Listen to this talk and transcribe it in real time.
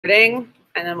and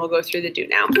then we'll go through the do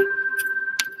now.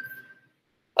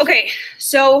 Okay,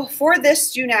 so for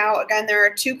this do now, again, there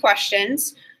are two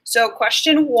questions. So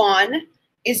question 1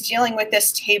 is dealing with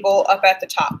this table up at the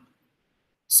top.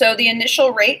 So the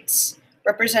initial rates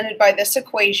represented by this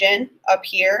equation up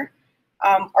here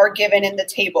are given in the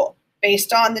table.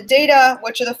 Based on the data,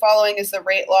 which of the following is the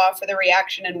rate law for the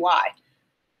reaction and why?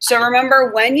 So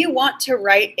remember, when you want to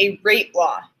write a rate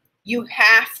law, you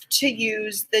have to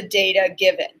use the data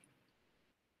given.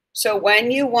 So when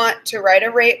you want to write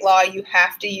a rate law, you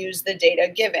have to use the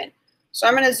data given. So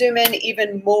I'm going to zoom in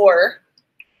even more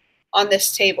on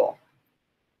this table.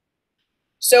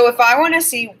 So if I want to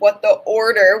see what the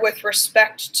order with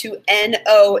respect to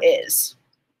NO is,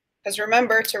 because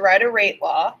remember, to write a rate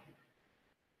law,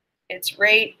 it's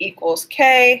rate equals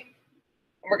K.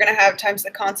 We're going to have times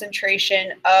the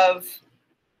concentration of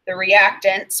the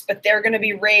reactants, but they're going to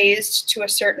be raised to a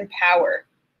certain power.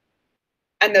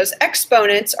 And those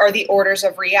exponents are the orders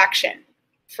of reaction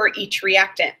for each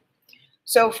reactant.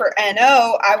 So for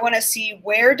NO, I want to see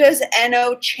where does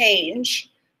NO change,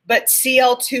 but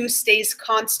Cl2 stays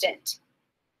constant.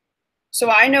 So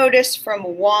I notice from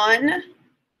 1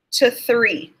 to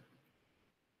 3.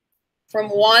 From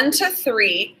 1 to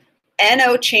 3,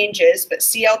 NO changes, but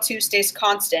Cl2 stays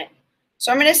constant.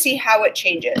 So I'm going to see how it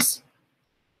changes.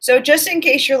 So just in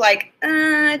case you're like,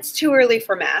 it's too early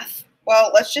for math.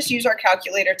 Well, let's just use our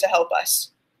calculator to help us.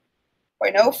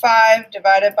 0.05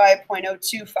 divided by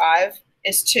 0.025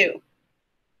 is 2.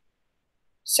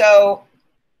 So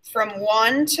from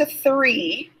 1 to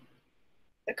 3,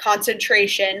 the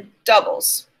concentration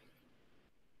doubles.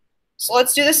 So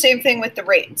let's do the same thing with the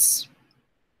rates.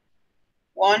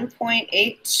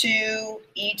 1.82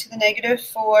 e to the negative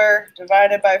 4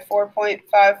 divided by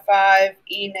 4.55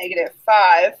 e negative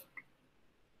 5.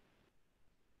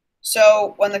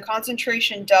 So when the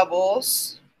concentration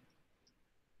doubles,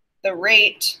 the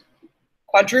rate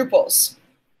quadruples.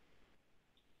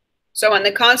 So when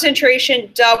the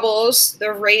concentration doubles,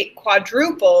 the rate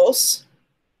quadruples.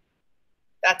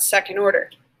 That's second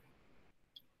order.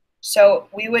 So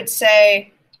we would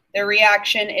say the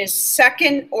reaction is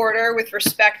second order with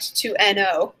respect to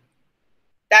NO.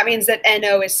 That means that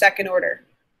NO is second order.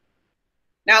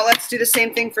 Now let's do the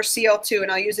same thing for Cl2,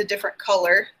 and I'll use a different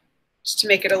color just to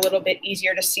make it a little bit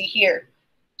easier to see here.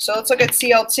 So let's look at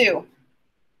Cl2.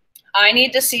 I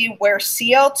need to see where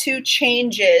Cl2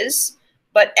 changes,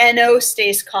 but NO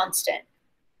stays constant.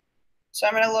 So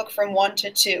I'm going to look from 1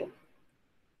 to 2.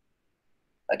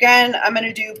 Again, I'm going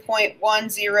to do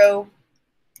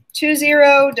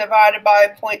 0.1020 divided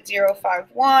by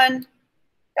 0.051.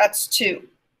 That's 2.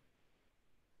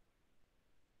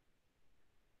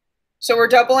 So we're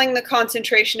doubling the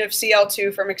concentration of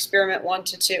Cl2 from experiment 1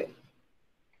 to 2.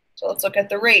 So let's look at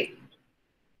the rate.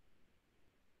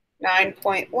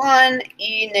 9.1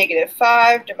 e negative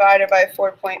 5 divided by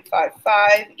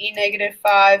 4.55 e negative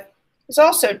 5 is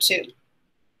also 2.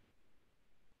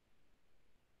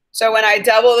 So when I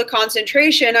double the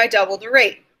concentration, I double the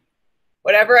rate.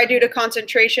 Whatever I do to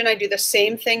concentration, I do the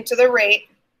same thing to the rate.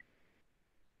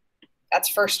 That's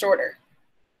first order.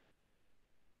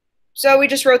 So we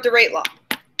just wrote the rate law.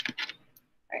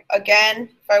 Right. Again,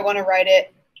 if I want to write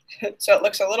it so it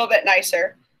looks a little bit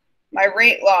nicer, my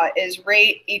rate law is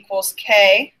rate equals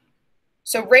K.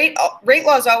 So rate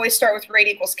laws always start with rate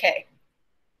equals K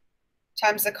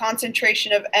times the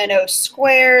concentration of NO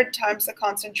squared times the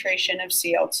concentration of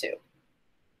Cl2.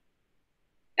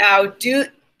 Now, do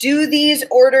these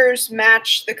orders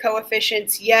match the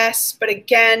coefficients? Yes, but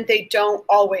again, they don't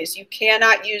always. You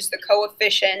cannot use the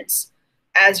coefficients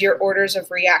as your orders of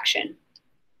reaction.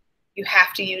 You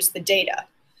have to use the data.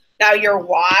 Now, your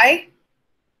why,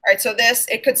 all right, so this,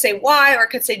 it could say why, or it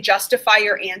could say justify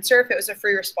your answer if it was a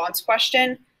free response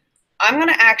question. I'm going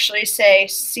to actually say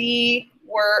see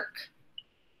work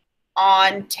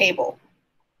on table.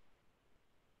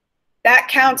 That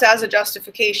counts as a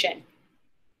justification.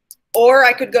 Or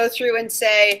I could go through and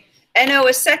say NO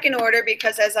is second order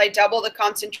because as I double the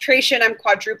concentration, I'm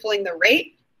quadrupling the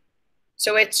rate.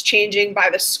 So it's changing by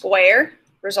the square,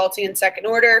 resulting in second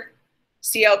order.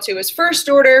 Cl2 is first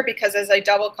order because as I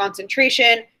double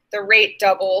concentration, the rate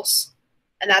doubles,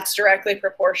 and that's directly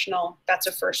proportional. That's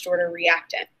a first order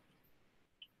reactant.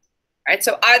 All right,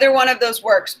 so either one of those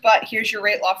works, but here's your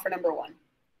rate law for number 1.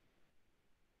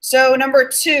 So number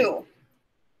 2.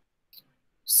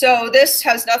 So this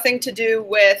has nothing to do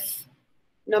with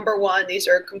number 1. These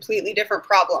are completely different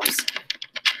problems.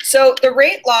 So the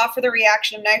rate law for the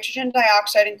reaction of nitrogen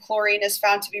dioxide and chlorine is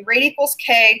found to be rate equals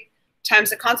K times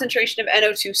the concentration of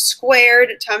NO2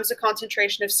 squared times the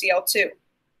concentration of Cl2.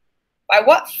 By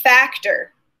what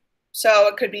factor So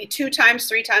it could be 2 times,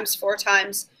 3 times, 4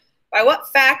 times. By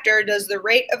what factor does the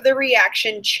rate of the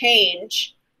reaction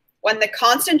change when the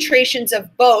concentrations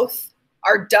of both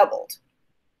are doubled?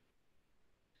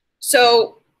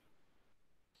 So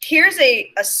here's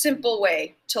a simple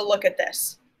way to look at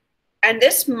this. And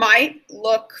this might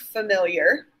look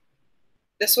familiar.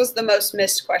 This was the most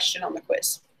missed question on the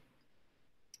quiz.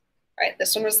 All right,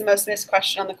 this one was the most missed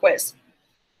question on the quiz.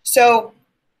 So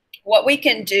what we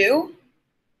can do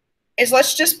is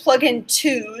let's just plug in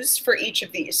 2's for each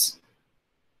of these.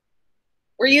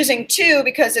 We're using 2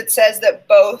 because it says that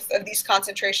both of these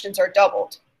concentrations are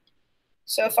doubled.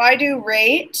 So if I do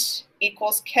rate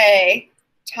equals K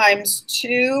times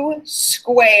 2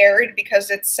 squared, because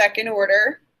it's second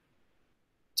order,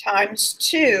 times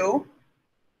 2,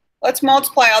 let's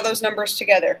multiply all those numbers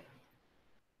together.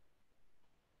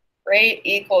 Rate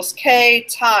equals K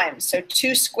times, so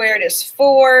 2 squared is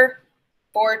 4,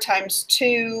 4 times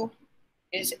 2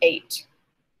 is 8.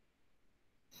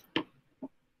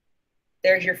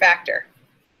 There's your factor.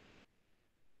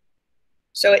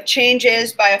 So it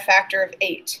changes by a factor of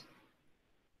 8.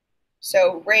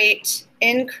 So rate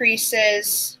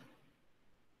increases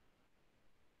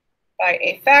by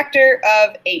a factor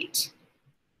of 8.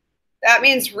 That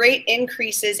means rate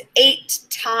increases 8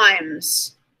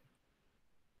 times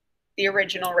the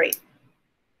original rate.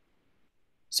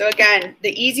 So again,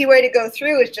 the easy way to go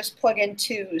through is just plug in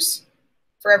 2's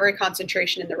for every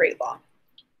concentration in the rate law.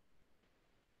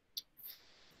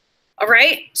 All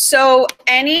right, so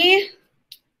any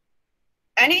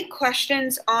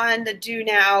questions on the do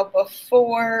now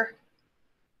before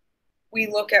we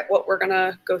look at what we're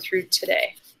gonna go through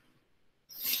today?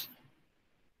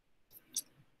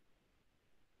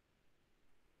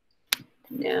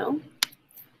 No.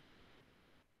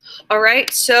 All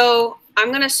right, so I'm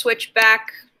going to switch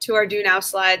back to our do now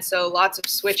slide. So lots of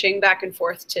switching back and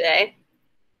forth today.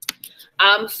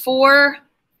 For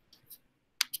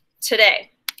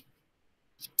today,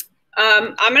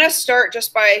 I'm going to start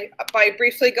just by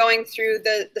briefly going through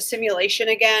the simulation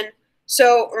again.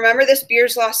 So remember, this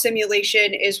Beer's Law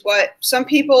simulation is what some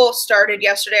people started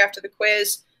yesterday after the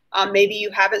quiz. Maybe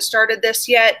you haven't started this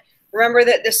yet. Remember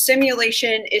that the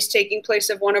simulation is taking place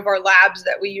of one of our labs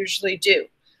that we usually do.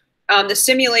 The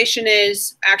simulation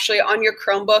is actually on your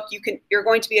Chromebook. You're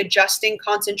going to be adjusting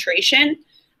concentration,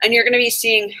 and you're going to be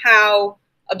seeing how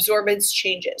absorbance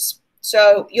changes.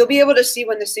 So you'll be able to see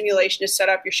when the simulation is set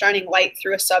up, you're shining light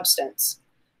through a substance,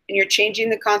 and you're changing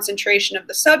the concentration of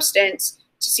the substance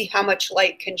to see how much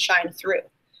light can shine through.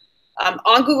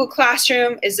 On Google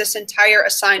Classroom is this entire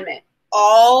assignment.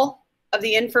 All of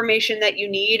the information that you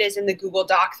need is in the Google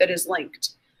Doc that is linked.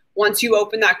 Once you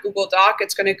open that Google Doc,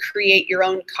 it's going to create your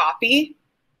own copy.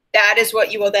 That is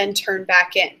what you will then turn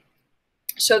back in.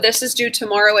 So this is due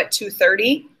tomorrow at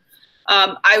 2:30.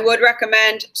 I would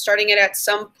recommend starting it at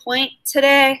some point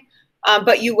today,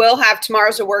 but you will have,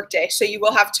 tomorrow's a work day, so you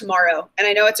will have tomorrow. And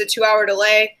I know it's a 2-hour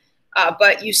delay,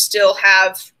 but you still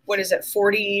have,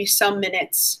 40 some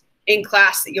minutes in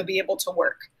class that you'll be able to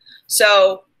work.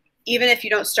 So even if you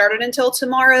don't start it until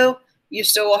tomorrow, you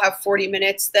still will have 40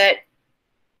 minutes that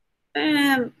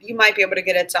you might be able to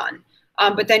get it done.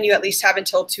 But then you at least have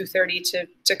until 2:30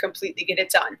 to completely get it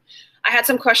done. I had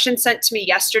some questions sent to me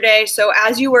yesterday. So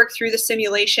as you work through the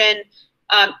simulation,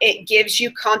 it gives you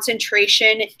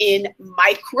concentration in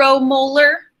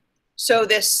micromolar. So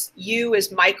this U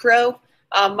is micro.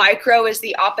 Micro is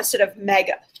the opposite of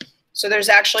mega. So there's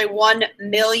actually 1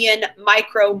 million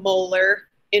micromolar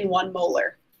in 1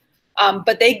 molar.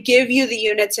 But they give you the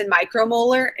units in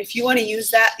micromolar. If you want to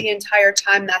use that the entire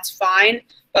time, that's fine,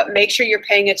 but make sure you're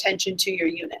paying attention to your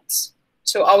units.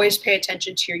 So always pay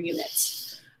attention to your units.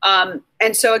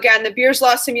 And so again, the Beer's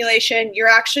Law simulation, you're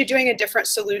actually doing a different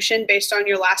solution based on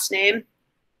your last name.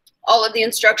 All of the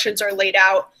instructions are laid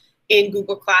out in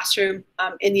Google Classroom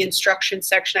in the instructions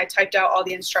section. I typed out all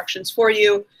the instructions for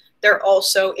you. They're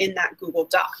also in that Google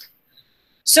Doc.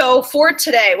 So for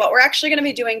today, what we're actually going to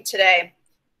be doing today,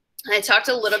 I talked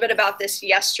a little bit about this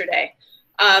yesterday.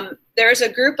 There's a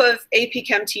group of AP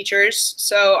Chem teachers,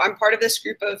 so I'm part of this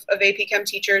group of AP Chem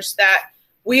teachers that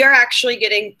we are actually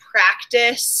getting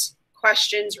practice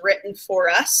questions written for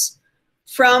us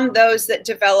from those that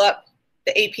develop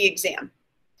the AP exam.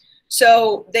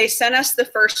 So they sent us the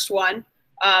first one,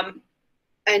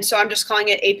 and so I'm just calling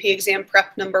it AP exam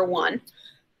prep number 1.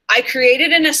 I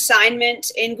created an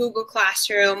assignment in Google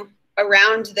Classroom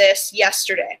around this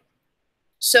yesterday.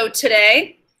 So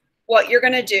today, what you're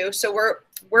going to do, so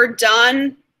we're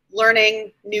done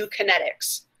learning new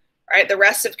kinetics, right? The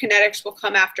rest of kinetics will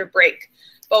come after break.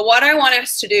 But what I want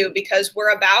us to do, because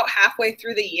we're about halfway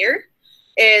through the year,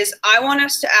 is I want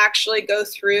us to actually go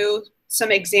through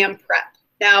some exam prep.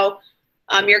 Now,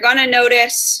 you're going to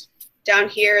notice down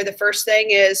here, the first thing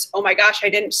is, oh my gosh, I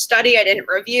didn't study, I didn't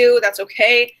review. That's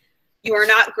okay. You are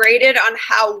not graded on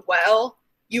how well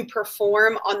you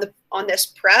perform on this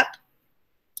prep.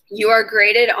 You are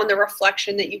graded on the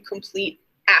reflection that you complete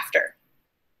after.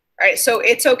 All right, so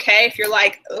it's okay if you're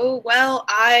like, oh, well,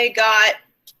 I got,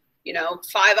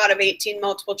 5 out of 18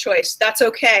 multiple choice. That's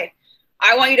okay.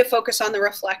 I want you to focus on the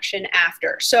reflection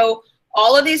after. So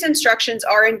all of these instructions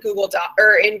are in Google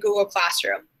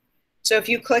Classroom. So if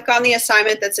you click on the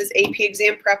assignment that says AP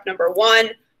Exam Prep number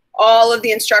 1, all of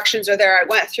the instructions are there. I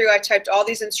went through, I typed all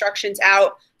these instructions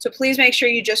out. So please make sure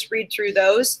you just read through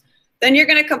those. Then you're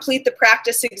going to complete the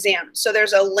practice exam. So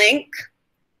there's a link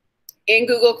in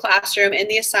Google Classroom in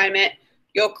the assignment.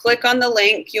 You'll click on the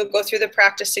link. You'll go through the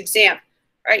practice exam.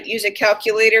 Right? Use a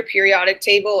calculator, periodic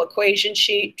table, equation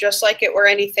sheet, just like it were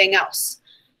anything else.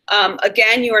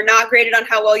 Again, you are not graded on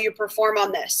how well you perform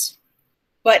on this.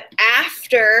 But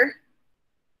after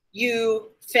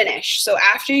you finish, so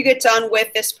after you get done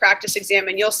with this practice exam,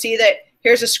 and you'll see that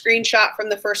here's a screenshot from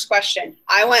the first question.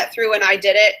 I went through and I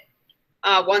did it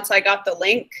once I got the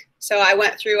link. So I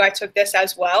went through, I took this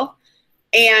as well.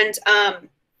 And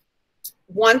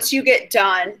once you get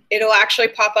done, it'll actually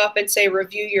pop up and say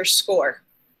review your score.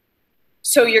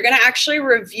 So you're going to actually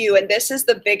review, and this is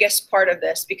the biggest part of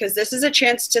this, because this is a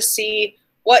chance to see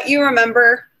what you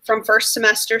remember from first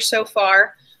semester so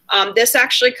far. This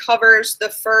actually covers the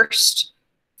first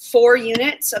 4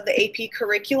 units of the AP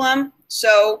curriculum.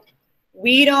 So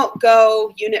we don't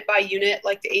go unit by unit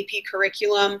like the AP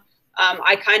curriculum.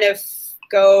 I kind of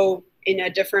go in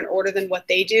a different order than what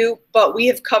they do, but we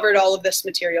have covered all of this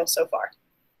material so far.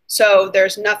 So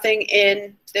there's nothing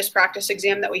in this practice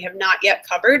exam that we have not yet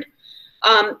covered.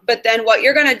 But then what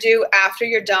you're going to do after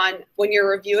you're done, when you're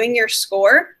reviewing your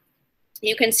score,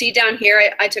 you can see down here,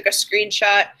 I took a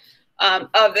screenshot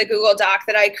of the Google Doc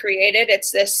that I created. It's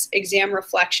this exam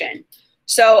reflection.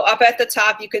 So up at the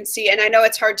top, you can see, and I know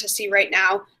it's hard to see right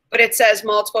now, but it says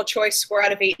multiple choice score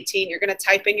out of 18. You're going to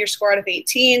type in your score out of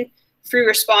 18. Free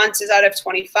response is out of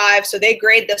 25. So they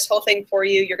grade this whole thing for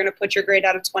you. You're going to put your grade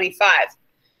out of 25.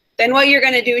 Then what you're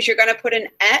going to do is you're going to put an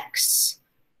X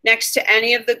next to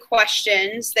any of the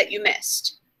questions that you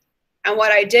missed. And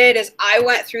what I did is I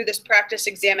went through this practice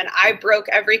exam and I broke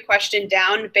every question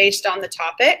down based on the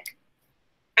topic.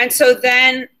 And so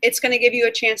then it's going to give you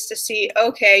a chance to see,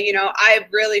 okay,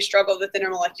 I've really struggled with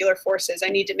intermolecular forces. I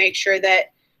need to make sure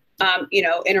that,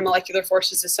 intermolecular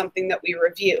forces is something that we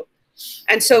review.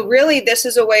 And so really this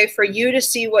is a way for you to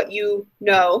see what you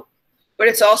know, but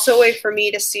it's also a way for me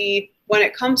to see when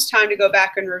it comes time to go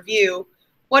back and review,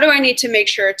 what do I need to make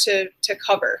sure to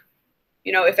cover?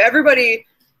 If everybody,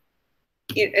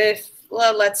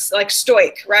 let's like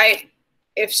stoic, right?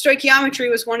 If stoichiometry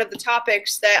was one of the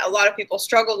topics that a lot of people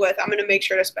struggled with, I'm going to make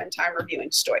sure to spend time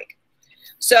reviewing stoic.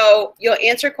 So you'll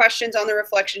answer questions on the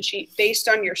reflection sheet based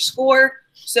on your score.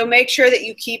 So make sure that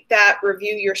you keep that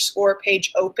review your score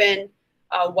page open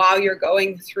while you're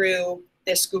going through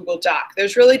this Google Doc.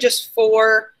 There's really just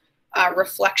 4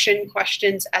 reflection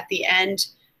questions at the end.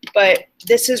 But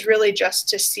this is really just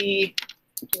to see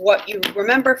what you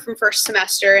remember from first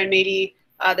semester and maybe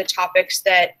the topics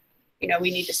that, we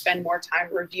need to spend more time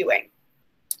reviewing.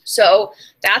 So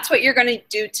that's what you're going to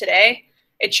do today.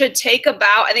 It should take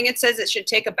about, I think it says it should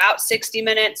take about 60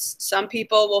 minutes. Some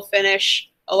people will finish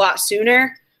a lot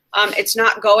sooner. It's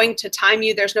not going to time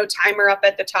you. There's no timer up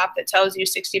at the top that tells you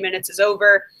 60 minutes is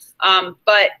over.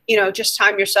 But, just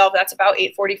time yourself. That's about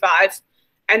 8:45.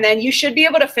 And then you should be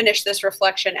able to finish this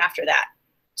reflection after that.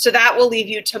 So that will leave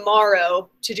you tomorrow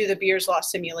to do the Beers Law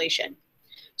simulation.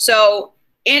 So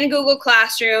in Google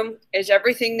Classroom is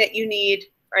everything that you need,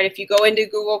 right? If you go into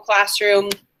Google Classroom,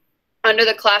 under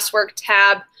the classwork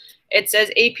tab, it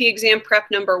says AP Exam Prep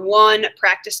number 1,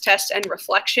 practice test and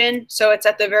reflection. So it's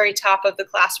at the very top of the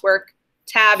classwork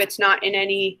tab. It's not in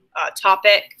any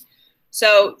topic.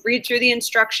 So read through the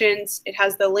instructions. It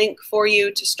has the link for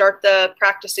you to start the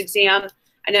practice exam.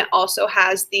 And it also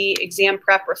has the exam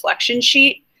prep reflection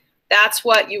sheet. That's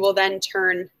what you will then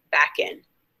turn back in.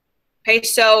 Okay,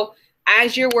 so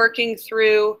as you're working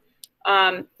through,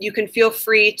 you can feel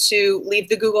free to leave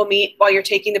the Google Meet while you're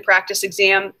taking the practice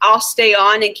exam. I'll stay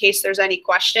on in case there's any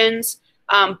questions.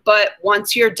 But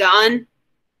once you're done,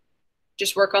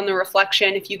 just work on the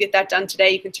reflection. If you get that done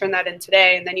today, you can turn that in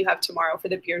today, and then you have tomorrow for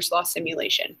the Beers Law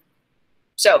simulation.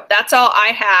 So that's all I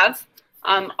have.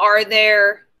 Are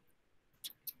there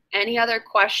any other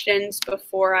questions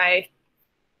before I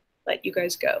let you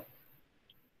guys go?